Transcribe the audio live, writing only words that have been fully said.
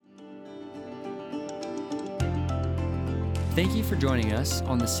Thank you for joining us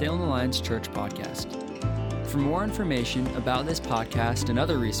on the Salem Alliance Church podcast. For more information about this podcast and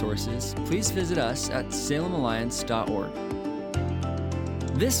other resources, please visit us at salemalliance.org.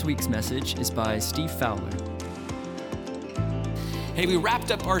 This week's message is by Steve Fowler. Hey, we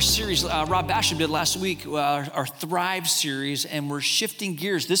wrapped up our series, Rob Basham did last week, our Thrive series, and we're shifting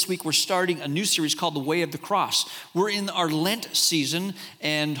gears. This week, we're starting a new series called The Way of the Cross. We're in our Lent season,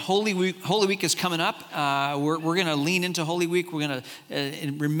 and Holy Week is coming up. We're going to lean into Holy Week. We're going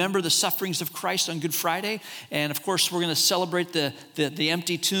to remember the sufferings of Christ on Good Friday, and of course, we're going to celebrate the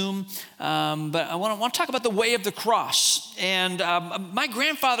empty tomb. But I want to talk about the Way of the Cross. And my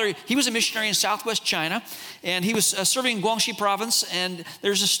grandfather, he was a missionary in Southwest China, and he was serving in Guangxi province. And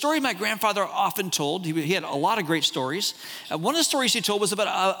there's a story my grandfather often told. He had a lot of great stories. One of the stories he told was about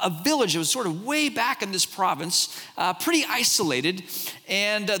a village that was sort of way back in this province, pretty isolated.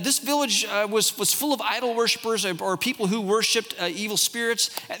 And this village was full of idol worshipers or people who worshiped evil spirits.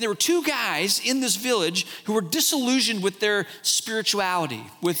 And there were two guys in this village who were disillusioned with their spirituality,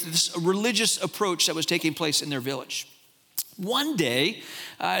 with this religious approach that was taking place in their village. One day,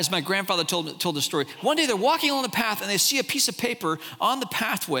 as my grandfather told the story, one day they're walking along the path and they see a piece of paper on the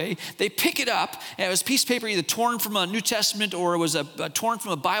pathway. They pick it up, and it was a piece of paper either torn from a New Testament or it was torn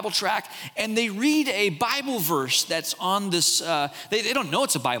from a Bible tract, and they read a Bible verse that's on this. They don't know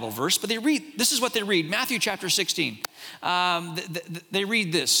it's a Bible verse, but they read, this is what they read, Matthew chapter 16. They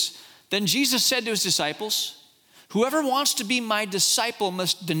read this. Then Jesus said to his disciples, "Whoever wants to be my disciple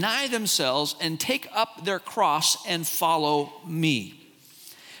must deny themselves and take up their cross and follow me."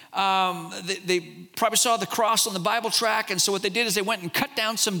 They probably saw the cross on the Bible tract, and so what they did is they went and cut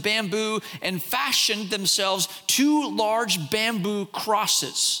down some bamboo and fashioned themselves two large bamboo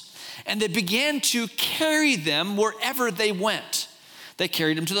crosses. And they began to carry them wherever they went. They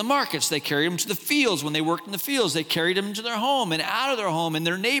carried them to the markets. They carried them to the fields when they worked in the fields. They carried them to their home and out of their home. And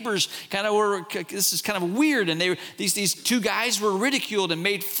their neighbors kind of were, this is kind of weird. And these two guys were ridiculed and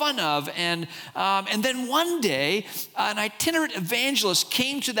made fun of. And then one day, an itinerant evangelist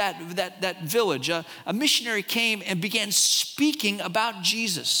came to that village. A missionary came and began speaking about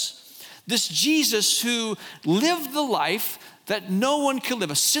Jesus. This Jesus who lived the life that no one could live,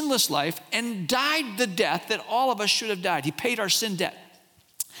 a sinless life, and died the death that all of us should have died. He paid our sin debt.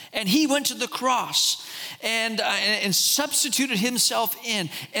 And he went to the cross and substituted himself in.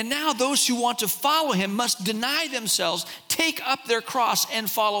 And now those who want to follow him must deny themselves, take up their cross,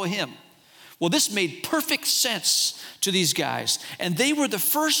 and follow him. Well, this made perfect sense to these guys. And they were the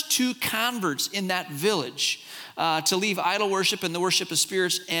first two converts in that village to leave idol worship and the worship of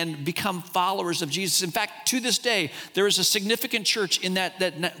spirits and become followers of Jesus. In fact, to this day, there is a significant church in that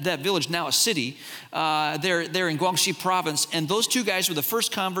village, now a city, there in Guangxi province. And those two guys were the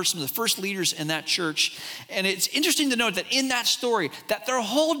first converts and the first leaders in that church. And it's interesting to note that in that story, that their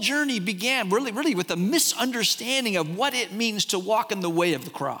whole journey began really with a misunderstanding of what it means to walk in the way of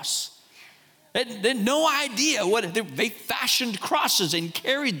the cross. They had no idea they fashioned crosses and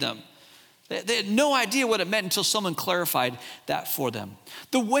carried them. They had no idea what it meant until someone clarified that for them.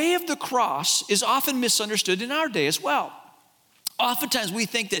 The way of the cross is often misunderstood in our day as well. Oftentimes we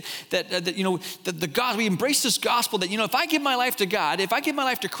think that the God, we embrace this gospel that, if I give my life to God, if I give my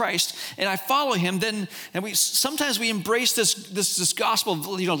life to Christ and I follow him, then, and sometimes we embrace this gospel of,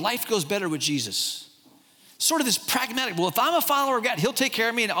 life goes better with Jesus. Sort of this pragmatic, well, if I'm a follower of God, he'll take care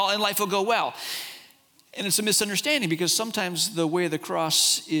of me and life will go well. And it's a misunderstanding because sometimes the way of the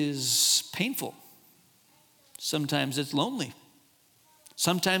cross is painful. Sometimes it's lonely.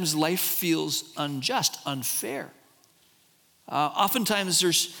 Sometimes life feels unjust, unfair. Oftentimes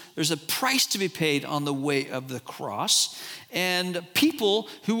there's a price to be paid on the way of the cross. And people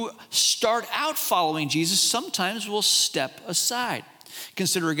who start out following Jesus sometimes will step aside.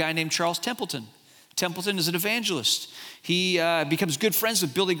 Consider a guy named Charles Templeton. Templeton is an evangelist. He becomes good friends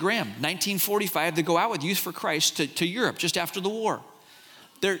with Billy Graham. 1945, they go out with Youth for Christ to Europe just after the war.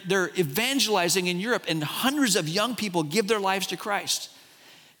 They're evangelizing in Europe, and hundreds of young people give their lives to Christ.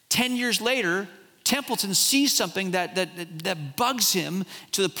 10 years later, Templeton sees something that bugs him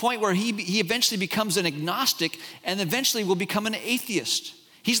to the point where he eventually becomes an agnostic and eventually will become an atheist.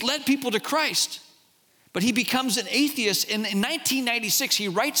 He's led people to Christ. But he becomes an atheist. In 1996, he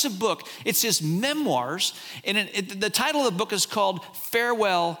writes a book. It's his memoirs. And the title of the book is called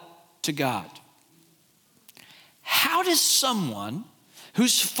Farewell to God. How does someone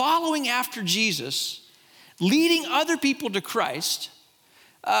who's following after Jesus, leading other people to Christ,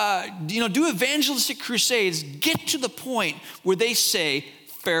 do evangelistic crusades, get to the point where they say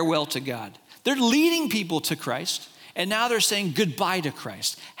farewell to God? They're leading people to Christ, and now they're saying goodbye to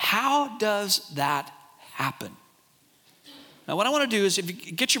Christ. How does that happen? Now, what I want to do is, if you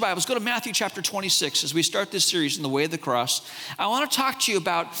get your Bibles, go to Matthew chapter 26 as we start this series in the way of the cross. I want to talk to you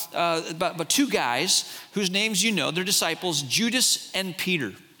about two guys whose names you know. They're disciples, Judas and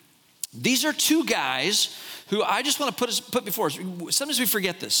Peter. These are two guys who I just want to put before us. Sometimes we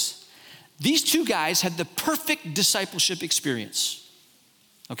forget this. These two guys had the perfect discipleship experience,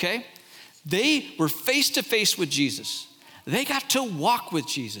 okay? They were face to face with Jesus. They got to walk with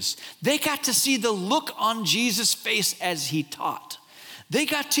Jesus. They got to see the look on Jesus' face as he taught. They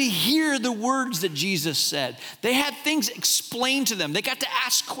got to hear the words that Jesus said. They had things explained to them. They got to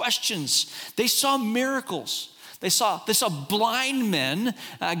ask questions. They saw miracles. They saw blind men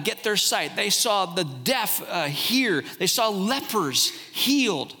get their sight. They saw the deaf hear. They saw lepers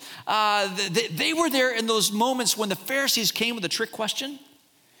healed. They were there in those moments when the Pharisees came with a trick question.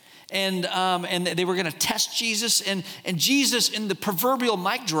 And they were going to test Jesus. And Jesus, in the proverbial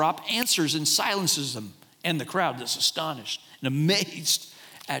mic drop, answers and silences them. And the crowd is astonished and amazed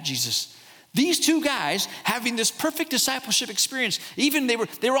at Jesus. These two guys having this perfect discipleship experience. Even they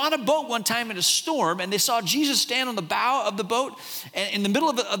were on a boat one time in a storm, and they saw Jesus stand on the bow of the boat, and in the middle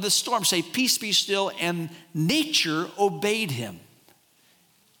of the storm say, "Peace, be still," and nature obeyed him.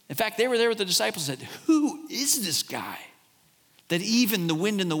 In fact, they were there with the disciples and said, "Who is this guy that even the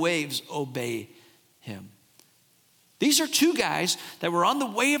wind and the waves obey him?" These are two guys that were on the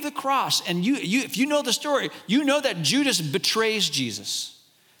way of the cross. And if you know the story, you know that Judas betrays Jesus.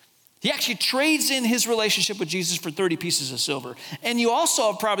 He actually trades in his relationship with Jesus for 30 pieces of silver. And you also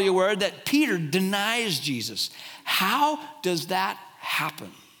are probably aware that Peter denies Jesus. How does that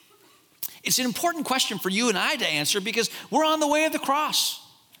happen? It's an important question for you and I to answer because we're on the way of the cross.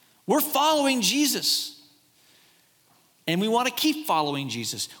 We're following Jesus. And we want to keep following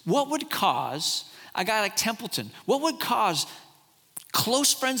Jesus. What would cause a guy like Templeton, what would cause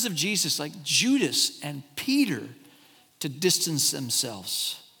close friends of Jesus like Judas and Peter to distance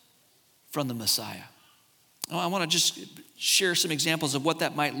themselves from the Messiah? I want to just share some examples of what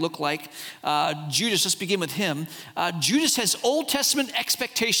that might look like. Judas, let's begin with him. Judas has Old Testament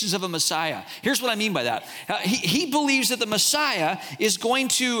expectations of a Messiah. Here's what I mean by that. He believes that the Messiah is going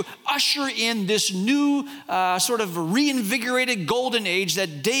to usher in this new sort of reinvigorated golden age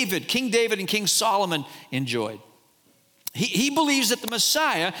that King David and King Solomon enjoyed. He believes that the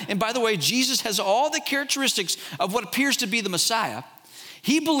Messiah, and by the way, Jesus has all the characteristics of what appears to be the Messiah.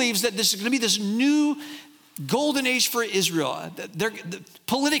 He believes that this is going to be this new golden age for Israel.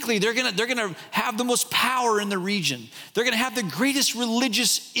 Politically, they're going to have the most power in the region. They're going to have the greatest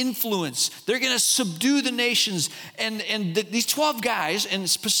religious influence. They're going to subdue the nations. And these 12 guys, and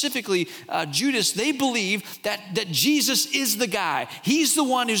specifically Judas, they believe that Jesus is the guy. He's the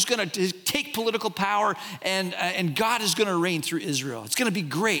one who's going to take political power, and God is going to reign through Israel. It's going to be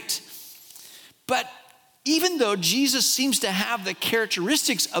great. But even though Jesus seems to have the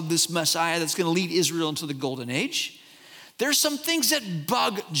characteristics of this Messiah that's going to lead Israel into the golden age, there's some things that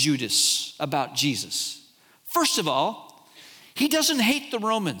bug Judas about Jesus. First of all, he doesn't hate the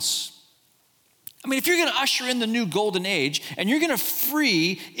Romans. I mean, if you're going to usher in the new golden age and you're going to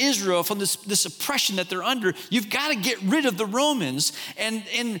free Israel from this oppression that they're under, you've got to get rid of the Romans.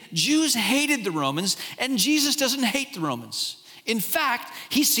 And Jews hated the Romans, and Jesus doesn't hate the Romans. In fact,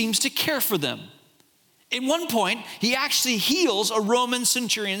 he seems to care for them. At one point, he actually heals a Roman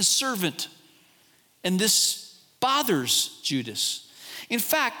centurion's servant. And this bothers Judas. In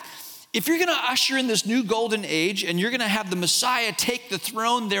fact, if you're going to usher in this new golden age and you're going to have the Messiah take the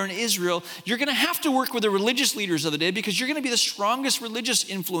throne there in Israel, you're going to have to work with the religious leaders of the day because you're going to be the strongest religious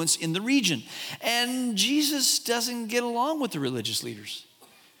influence in the region. And Jesus doesn't get along with the religious leaders.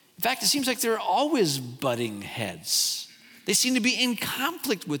 In fact, it seems like they're always butting heads. They seem to be in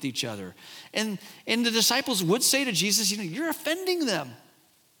conflict with each other. And the disciples would say to Jesus, you're offending them.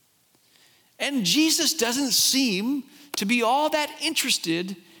 And Jesus doesn't seem to be all that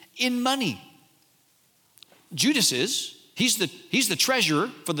interested in money. Judas is. He's the treasurer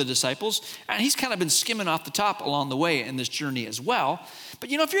for the disciples, and he's kind of been skimming off the top along the way in this journey as well.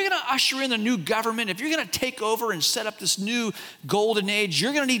 But if you're going to usher in a new government, if you're going to take over and set up this new golden age,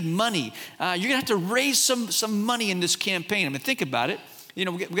 you're going to need money. You're going to have to raise some money in this campaign. I mean, think about it. We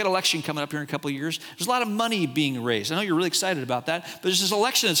got an election coming up here in a couple of years. There's a lot of money being raised. I know you're really excited about that, but there's this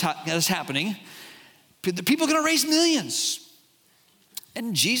election that's happening. The people are going to raise millions.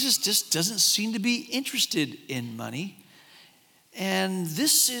 And Jesus just doesn't seem to be interested in money. And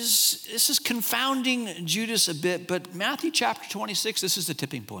this is confounding Judas a bit, but Matthew chapter 26, this is the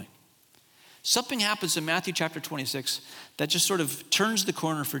tipping point. Something happens in Matthew chapter 26 that just sort of turns the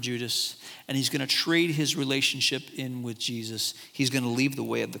corner for Judas, and he's going to trade his relationship in with Jesus. He's going to leave the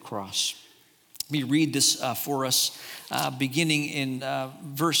way of the cross. Let me read this for us, beginning in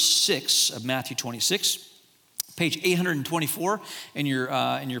verse 6 of Matthew 26. Page 824 in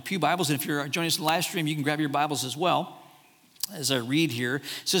your pew Bibles. And if you're joining us in the live stream, you can grab your Bibles as well. As I read here, it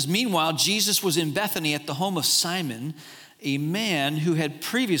says, "Meanwhile, Jesus was in Bethany at the home of Simon, a man who had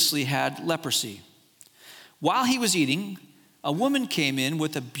previously had leprosy. While he was eating, a woman came in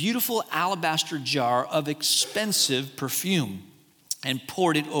with a beautiful alabaster jar of expensive perfume and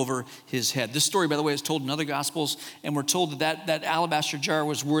poured it over his head." This story, by the way, is told in other Gospels, and we're told that alabaster jar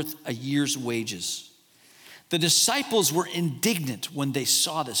was worth a year's wages. The disciples were indignant when they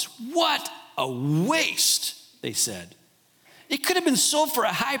saw this. "What a waste," they said. "It could have been sold for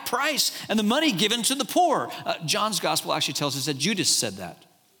a high price and the money given to the poor." John's Gospel actually tells us that Judas said that.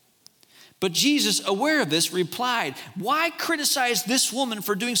 But Jesus, aware of this, replied, "Why criticize this woman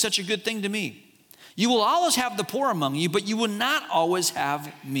for doing such a good thing to me? You will always have the poor among you, but you will not always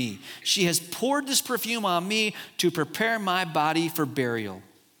have me. She has poured this perfume on me to prepare my body for burial.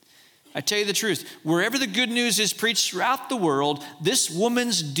 I tell you the truth, wherever the good news is preached throughout the world, this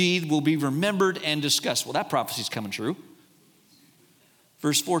woman's deed will be remembered and discussed." Well, that prophecy's coming true.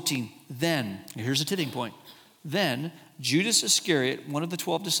 Verse 14, "Then," here's a tipping point, "Then Judas Iscariot, one of the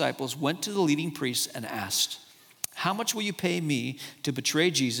 12 disciples, went to the leading priests and asked, 'How much will you pay me to betray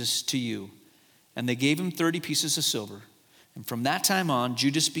Jesus to you?' And they gave him 30 pieces of silver. And from that time on,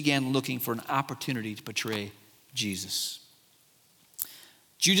 Judas began looking for an opportunity to betray Jesus."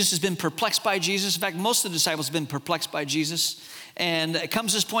 Judas has been perplexed by Jesus. In fact, most of the disciples have been perplexed by Jesus. And it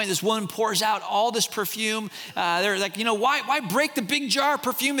comes to this point, this woman pours out all this perfume. They're like, why break the big jar of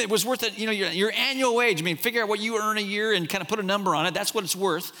perfume that was worth your annual wage? I mean, figure out what you earn a year and kind of put a number on it. That's what it's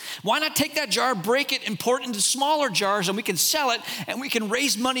worth. Why not take that jar, break it, and pour it into smaller jars, and we can sell it, and we can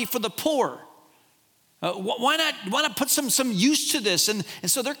raise money for the poor? Why not put some use to this? And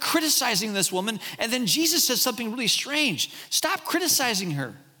so they're criticizing this woman. And then Jesus says something really strange. "Stop criticizing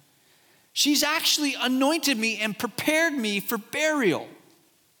her. She's actually anointed me and prepared me for burial."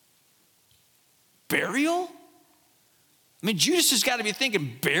 Burial? I mean, Judas has got to be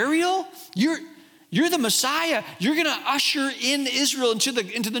thinking, burial? You're the Messiah. You're going to usher in Israel into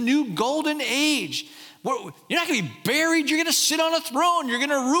the new golden age. You're not going to be buried. You're going to sit on a throne. You're going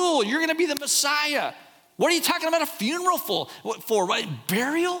to rule. You're going to be the Messiah. What are you talking about a funeral for? Right?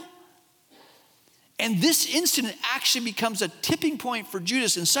 Burial? And this incident actually becomes a tipping point for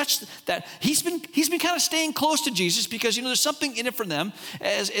Judas, in such that he's been kind of staying close to Jesus, because there's something in it for them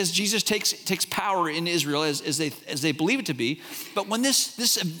as Jesus takes power in Israel as they believe it to be. But when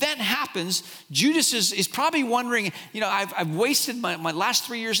this event happens, Judas is probably wondering, I've wasted my last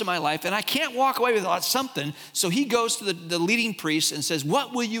 3 years of my life, and I can't walk away without something. So he goes to the leading priest and says,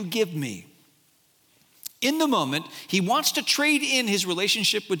 "What will you give me?" In the moment, he wants to trade in his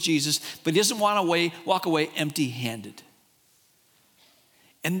relationship with Jesus, but he doesn't want to walk away empty-handed.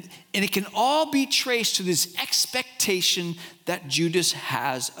 And it can all be traced to this expectation that Judas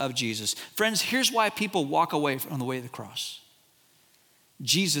has of Jesus. Friends, here's why people walk away on the way of the cross.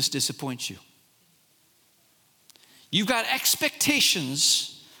 Jesus disappoints you. You've got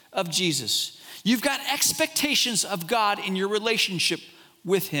expectations of Jesus. You've got expectations of God in your relationship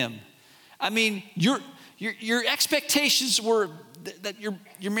with him. I mean, your expectations were that your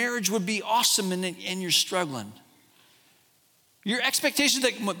marriage would be awesome, and you're struggling. Your expectations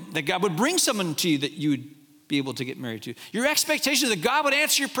that God would bring someone to you that you would be able to get married to. Your expectations that God would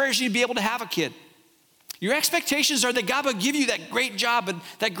answer your prayers and you'd be able to have a kid. Your expectations are that God would give you that great job, and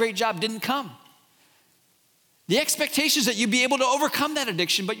that great job didn't come. The expectations that you'd be able to overcome that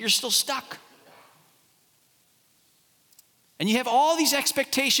addiction, but you're still stuck. And you have all these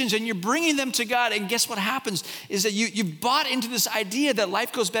expectations, and you're bringing them to God, and guess what happens is that you've bought into this idea that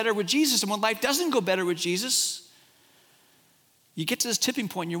life goes better with Jesus, and when life doesn't go better with Jesus, you get to this tipping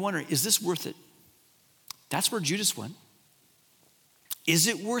point and you're wondering, is this worth it? That's where Judas went. Is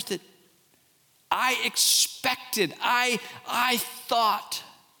it worth it? I expected, I thought.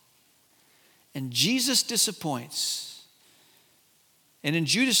 And Jesus disappoints. And in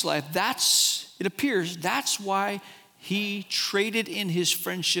Judas' life, it appears that's why he traded in his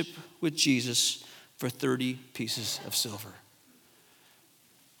friendship with Jesus for 30 pieces of silver.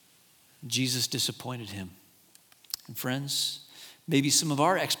 Jesus disappointed him. And friends, maybe some of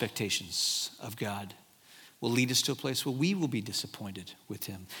our expectations of God will lead us to a place where we will be disappointed with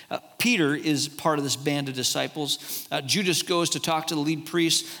him. Peter is part of this band of disciples. Judas goes to talk to the lead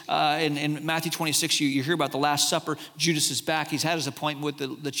priest. In Matthew 26, you hear about the Last Supper. Judas is back. He's had his appointment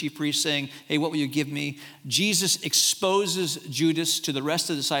with the chief priest, saying, "Hey, what will you give me?" Jesus exposes Judas to the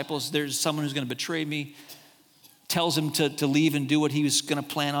rest of the disciples. There's someone who's going to betray me. tells him to leave and do what he was going to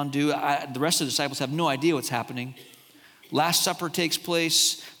plan on do. The rest of the disciples have no idea what's happening. Last Supper takes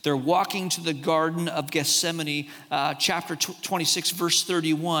place. They're walking to the Garden of Gethsemane. Chapter 26, verse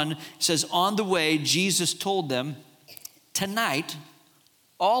 31 says, on the way, Jesus told them, tonight,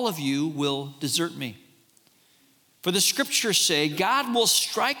 all of you will desert me. For the scriptures say, God will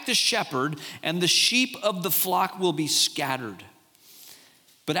strike the shepherd and the sheep of the flock will be scattered.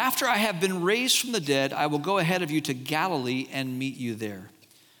 But after I have been raised from the dead, I will go ahead of you to Galilee and meet you there.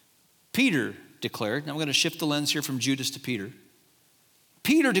 Peter declared, now I'm going to shift the lens here from Judas to Peter.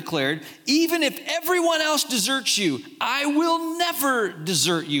 Peter declared, even if everyone else deserts you, I will never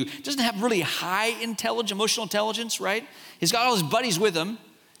desert you. Doesn't have really high emotional intelligence, right? He's got all his buddies with him.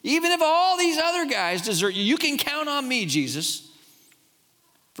 Even if all these other guys desert you, you can count on me, Jesus.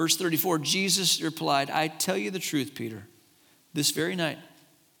 Verse 34, Jesus replied, I tell you the truth, Peter. This very night,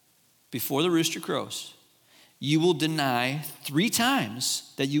 before the rooster crows, you will deny 3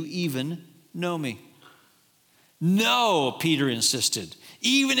 times that you even know me. No, Peter insisted.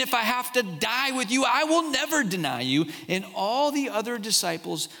 Even if I have to die with you, I will never deny you. And all the other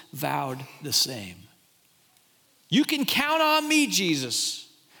disciples vowed the same. You can count on me, Jesus.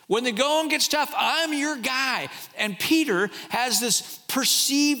 When the going gets tough, I'm your guy. And Peter has this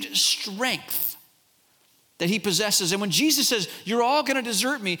perceived strength that he possesses. And when Jesus says, you're all going to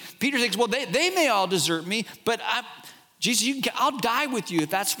desert me, Peter thinks, well, they may all desert me, but Jesus, I'll die with you if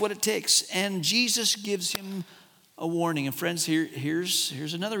that's what it takes. And Jesus gives him a warning. And friends,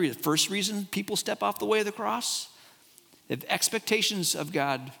 here's another reason. First reason people step off the way of the cross. They have expectations of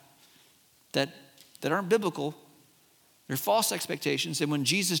God that aren't biblical. They're false expectations. And when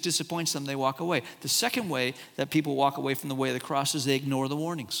Jesus disappoints them, they walk away. The second way that people walk away from the way of the cross is they ignore the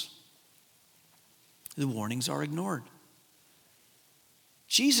warnings. The warnings are ignored.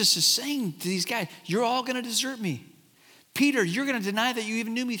 Jesus is saying to these guys, you're all going to desert me. Peter, you're going to deny that you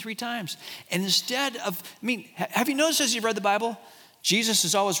even knew me 3 times. And instead of, have you noticed as you've read the Bible, Jesus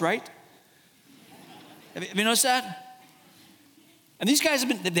is always right? Have you noticed that? And these guys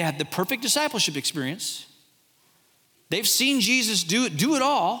they had the perfect discipleship experience. They've seen Jesus do it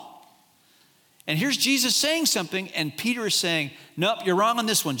all. And here's Jesus saying something, and Peter is saying, nope, you're wrong on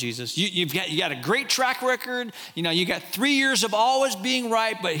this one, Jesus. You got a great track record. You got 3 years of always being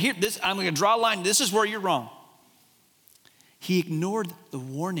right, but I'm going to draw a line. This is where you're wrong. He ignored the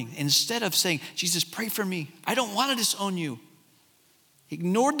warning. Instead of saying, Jesus, pray for me. I don't want to disown you. He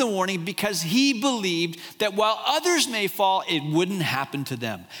ignored the warning because he believed that while others may fall, it wouldn't happen to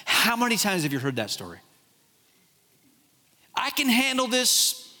them. How many times have you heard that story? I can handle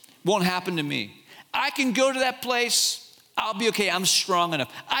this, won't happen to me. I can go to that place, I'll be okay, I'm strong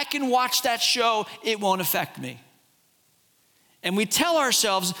enough. I can watch that show, it won't affect me. And we tell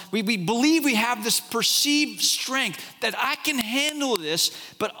ourselves, we believe we have this perceived strength that I can handle this,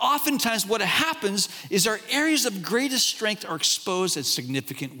 but oftentimes what happens is our areas of greatest strength are exposed as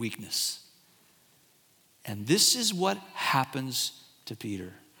significant weakness. And this is what happens to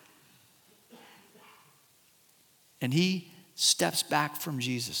Peter. And he steps back from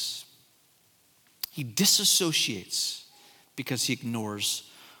Jesus. He disassociates because he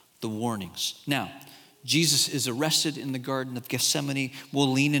ignores the warnings. Now, Jesus is arrested in the Garden of Gethsemane.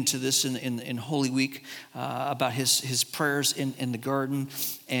 We'll lean into this in Holy Week about his prayers in the garden.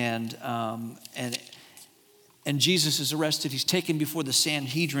 And Jesus is arrested. He's taken before the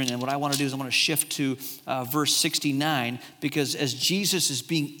Sanhedrin. And what I want to do is I want to shift to verse 69, because as Jesus is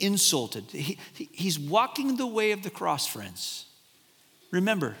being insulted, he's walking the way of the cross, friends.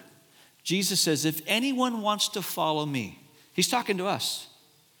 Remember, Jesus says, if anyone wants to follow me, he's talking to us.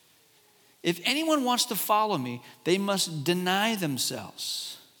 If anyone wants to follow me, they must deny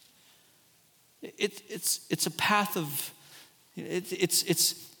themselves. It's a path of,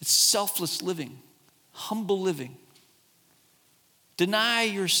 it's selfless living, humble living. Deny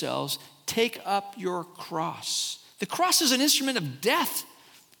yourselves, take up your cross. The cross is an instrument of death.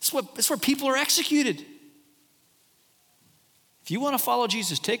 It's where people are executed. If you want to follow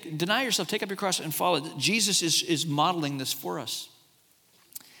Jesus, deny yourself, take up your cross and follow. Jesus is modeling this for us.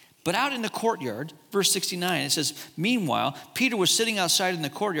 But out in the courtyard, verse 69, it says, meanwhile, Peter was sitting outside in the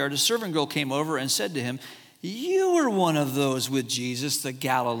courtyard. A servant girl came over and said to him, you were one of those with Jesus, the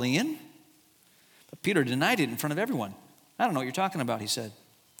Galilean. But Peter denied it in front of everyone. I don't know what you're talking about, he said.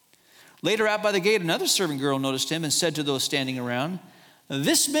 Later out by the gate, another servant girl noticed him and said to those standing around,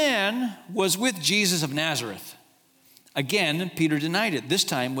 this man was with Jesus of Nazareth. Again, Peter denied it, this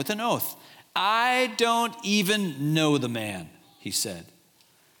time with an oath. I don't even know the man, he said.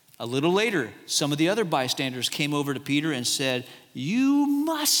 A little later, some of the other bystanders came over to Peter and said, "You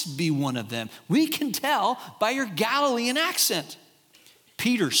must be one of them. We can tell by your Galilean accent."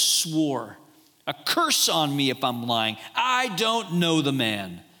 Peter swore, "A curse on me if I'm lying. I don't know the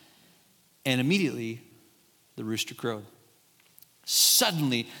man." And immediately the rooster crowed.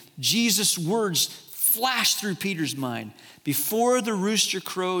 Suddenly, Jesus' words flashed through Peter's mind. "Before the rooster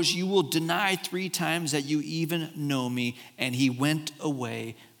crows, you will deny 3 times that you even know me." And he went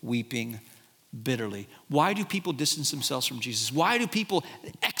away weeping bitterly. Why do people distance themselves from Jesus? Why do people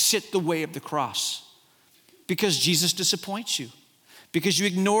exit the way of the cross? Because Jesus disappoints you. Because you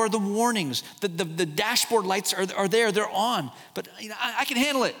ignore the warnings. The dashboard lights are there, they're on. But I can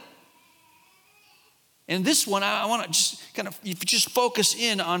handle it. And this one, I want to just focus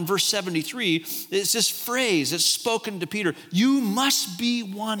in on verse 73. It's this phrase that's spoken to Peter. "You must be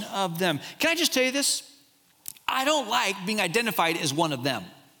one of them." Can I just tell you this? I don't like being identified as one of them.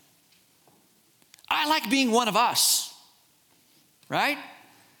 I like being one of us, right?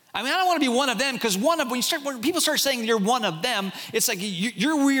 I mean, I don't want to be one of them, because when people start saying you're one of them, it's like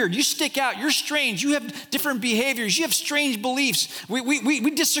you're weird, you stick out, you're strange, you have different behaviors, you have strange beliefs, we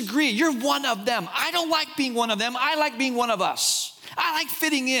disagree, you're one of them. I don't like being one of them, I like being one of us. I like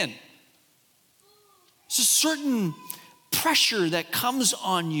fitting in. It's a certain pressure that comes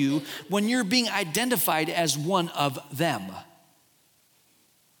on you when you're being identified as one of them.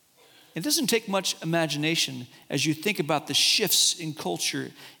 It doesn't take much imagination as you think about the shifts in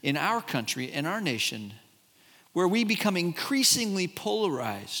culture in our country, in our nation, where we become increasingly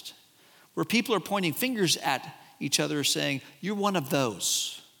polarized, where people are pointing fingers at each other saying, "You're one of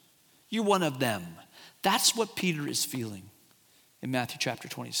those. You're one of them." That's what Peter is feeling in Matthew chapter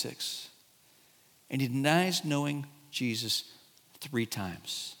 26. And he denies knowing Jesus 3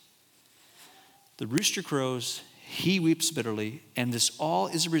 times. The rooster crows, he weeps bitterly, and this all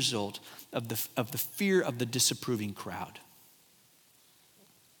is a result of the fear of the disapproving crowd.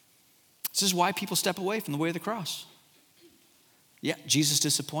 This is why people step away from the way of the cross. Yeah, Jesus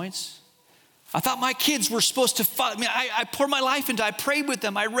disappoints. I thought my kids were supposed to follow. I poured my life into, I prayed with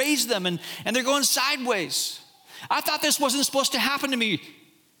them, I raised them, and they're going sideways. I thought this wasn't supposed to happen to me.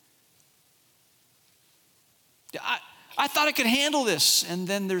 I thought I could handle this. And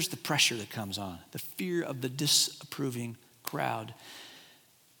then there's the pressure that comes on, the fear of the disapproving crowd.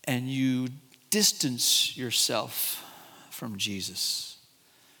 And you distance yourself from Jesus.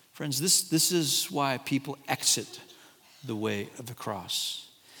 Friends, this is why people exit the way of the cross.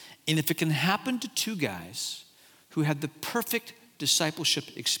 And if it can happen to 2 guys who had the perfect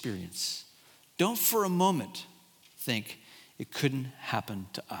discipleship experience, don't for a moment think it couldn't happen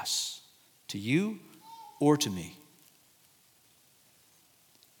to us, to you or to me.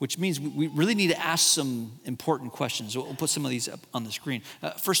 Which means we really need to ask some important questions. We'll put some of these up on the screen.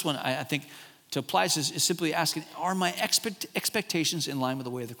 First one, I think, to apply is simply asking, are my expectations in line with the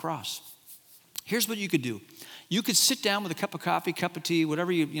way of the cross? Here's what you could do. You could sit down with a cup of coffee, cup of tea,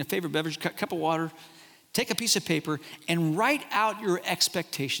 whatever your favorite beverage, cup of water, take a piece of paper, and write out your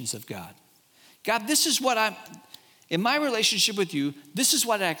expectations of God. God, this is what in my relationship with you, this is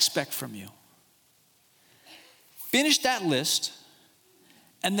what I expect from you. Finish that list,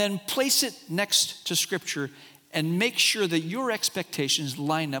 and then place it next to Scripture and make sure that your expectations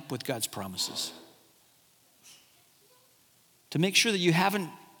line up with God's promises. To make sure that you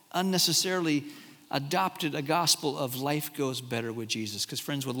haven't unnecessarily adopted a gospel of life goes better with Jesus. Because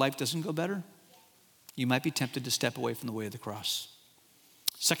friends, when life doesn't go better, you might be tempted to step away from the way of the cross.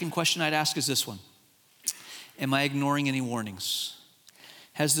 Second question I'd ask is this one. Am I ignoring any warnings?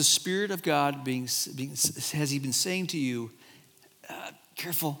 Has the Spirit of God has he been saying to you,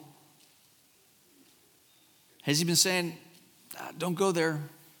 careful? Has he been saying, don't go there?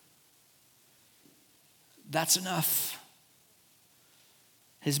 That's enough.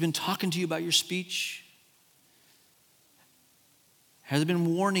 Has he been talking to you about your speech? Have there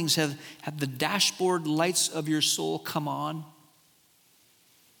been warnings? Have the dashboard lights of your soul come on?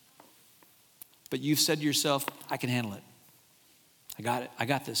 But you've said to yourself, I can handle it. I got it. I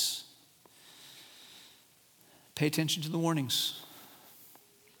got this. Pay attention to the warnings.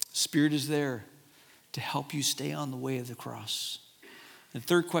 Spirit is there to help you stay on the way of the cross. The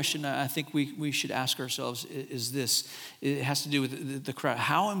third question I think we should ask ourselves is this. It has to do with the crowd.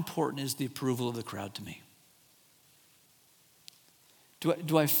 How important is the approval of the crowd to me?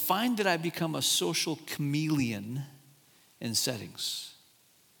 Do I find that I become a social chameleon in settings?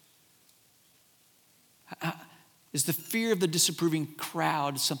 Is the fear of the disapproving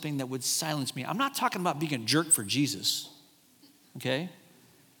crowd something that would silence me? I'm not talking about being a jerk for Jesus, okay?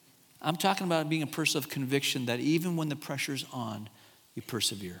 I'm talking about being a person of conviction that even when the pressure's on, you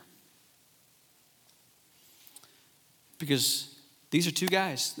persevere. Because These are two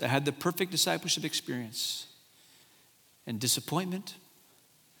guys that had the perfect discipleship experience. And disappointment,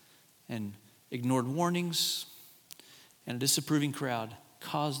 and ignored warnings, and a disapproving crowd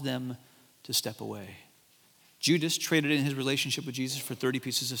caused them to step away. Judas traded in his relationship with Jesus for 30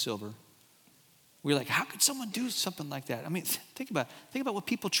 pieces of silver. We're like, how could someone do something like that? I mean, think about what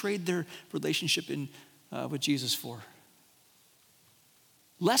people trade their relationship with Jesus for.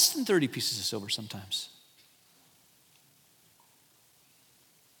 Less than 30 pieces of silver sometimes.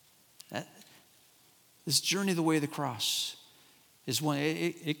 This journey of the way of the cross is one,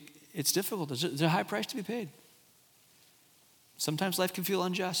 it's difficult. There's a high price to be paid. Sometimes life can feel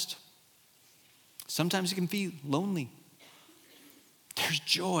unjust. Sometimes it can feel lonely. There's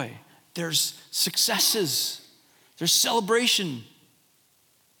joy. There's successes. There's celebration.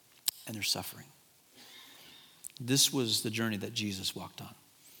 And there's suffering. This was the journey that Jesus walked on.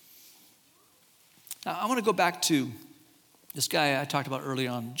 Now, I want to go back to this guy I talked about early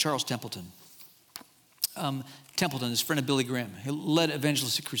on, Charles Templeton. Templeton, his friend of Billy Graham, he led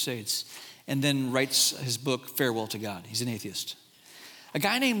evangelistic crusades and then writes his book, Farewell to God. He's an atheist. A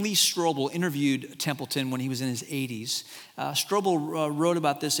guy named Lee Strobel interviewed Templeton when he was in his 80s. Strobel wrote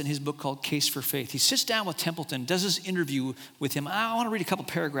about this in his book called Case for Faith. He sits down with Templeton, does this interview with him. I want to read a couple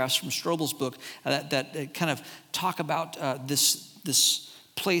paragraphs from Strobel's book that kind of talk about this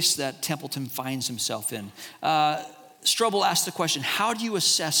place that Templeton finds himself in. Strobel asked the question, how do you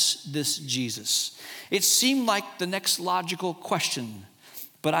assess this Jesus? It seemed like the next logical question,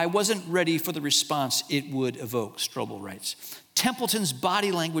 but I wasn't ready for the response it would evoke, Strobel writes. Templeton's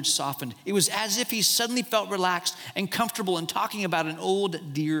body language softened. It was as if he suddenly felt relaxed and comfortable in talking about an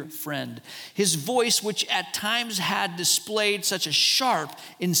old, dear friend. His voice, which at times had displayed such a sharp,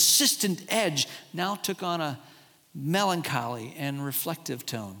 insistent edge, now took on a melancholy and reflective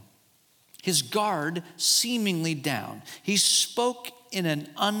tone. His guard seemingly down, he spoke in an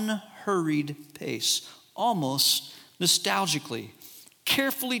unhurried pace, almost nostalgically,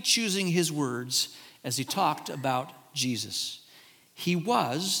 carefully choosing his words as he talked about Jesus. He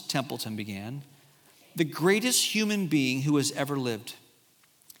was, Templeton began, the greatest human being who has ever lived.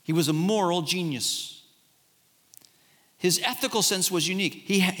 He was a moral genius. His ethical sense was unique.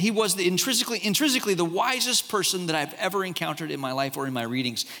 He was intrinsically the wisest person that I've ever encountered in my life or in my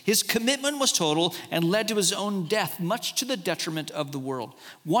readings. His commitment was total and led to his own death, much to the detriment of the world.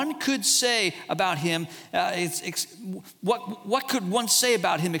 One could say about him, what could one say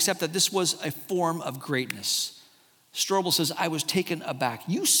about him except that this was a form of greatness? Strobel says, I was taken aback.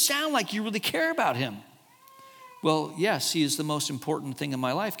 You sound like you really care about him. Well, yes, he is the most important thing in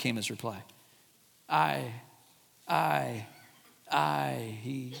my life, came his reply.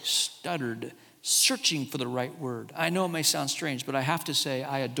 He stuttered, searching for the right word. I know it may sound strange, but I have to say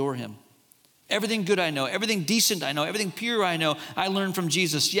I adore him. Everything good I know, everything decent I know, everything pure I know, I learned from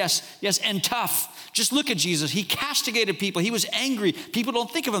Jesus. Yes, and tough. Just look at Jesus. He castigated people. He was angry. People don't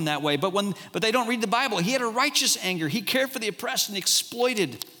think of him that way, but they don't read the Bible. He had a righteous anger. He cared for the oppressed and the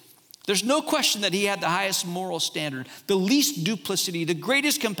exploited. There's no question that he had the highest moral standard, the least duplicity, the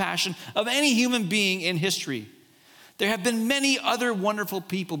greatest compassion of any human being in history. There have been many other wonderful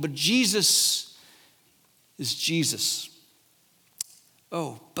people, but Jesus is Jesus.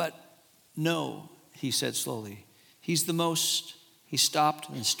 Oh, but no, he said slowly. He's the most, he stopped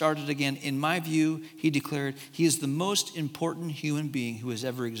and started again. In my view, he declared, he is the most important human being who has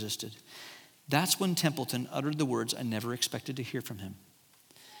ever existed. That's when Templeton uttered the words I never expected to hear from him.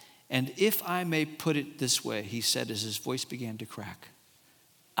 And if I may put it this way, he said as his voice began to crack,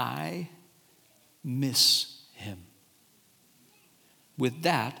 I miss him. With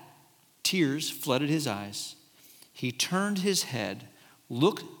that, tears flooded his eyes. He turned his head,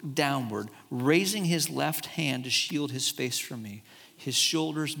 looked downward, raising his left hand to shield his face from me. His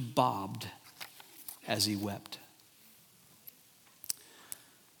shoulders bobbed as he wept.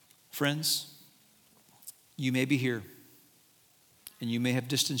 Friends, you may be here, and you may have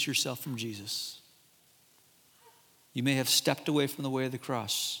distanced yourself from Jesus. You may have stepped away from the way of the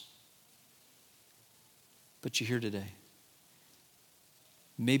cross, but you're here today.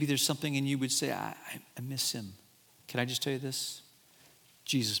 Maybe there's something in you would say, I miss him. Can I just tell you this?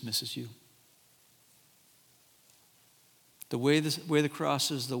 Jesus misses you. The way of the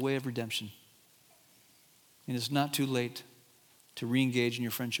cross is the way of redemption. And it's not too late to re-engage in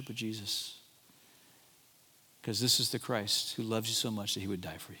your friendship with Jesus. Because this is the Christ who loves you so much that he would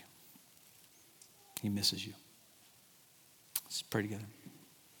die for you. He misses you. Let's pray together.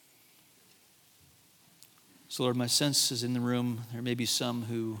 So Lord, my sense is in the room, there may be some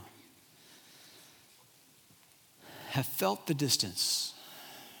who have felt the distance.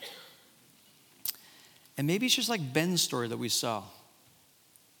 And maybe it's just like Ben's story that we saw.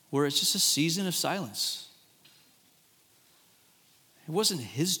 where it's just a season of silence. It wasn't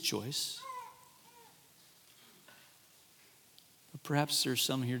his choice. But perhaps there's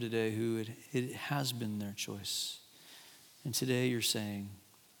some here today who it has been their choice. And today you're saying,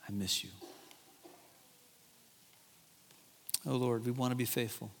 I miss you. Oh Lord, we want to be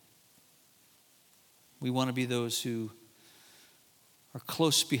faithful. We want to be those who are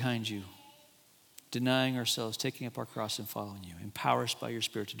close behind you, denying ourselves, taking up our cross and following you. Empower us by your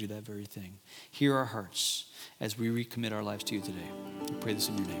Spirit to do that very thing. Hear our hearts as we recommit our lives to you today. We pray this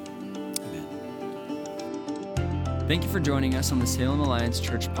in your name. Amen. Thank you for joining us on the Salem Alliance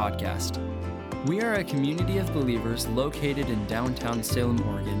Church podcast. We are a community of believers located in downtown Salem,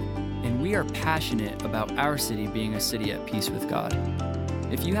 Oregon, and we are passionate about our city being a city at peace with God.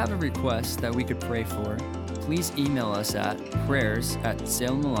 If you have a request that we could pray for, please email us at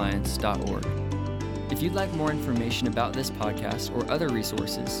prayers@salemalliance.org. If you'd like more information about this podcast or other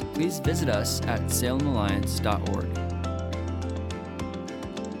resources, please visit us at salemalliance.org.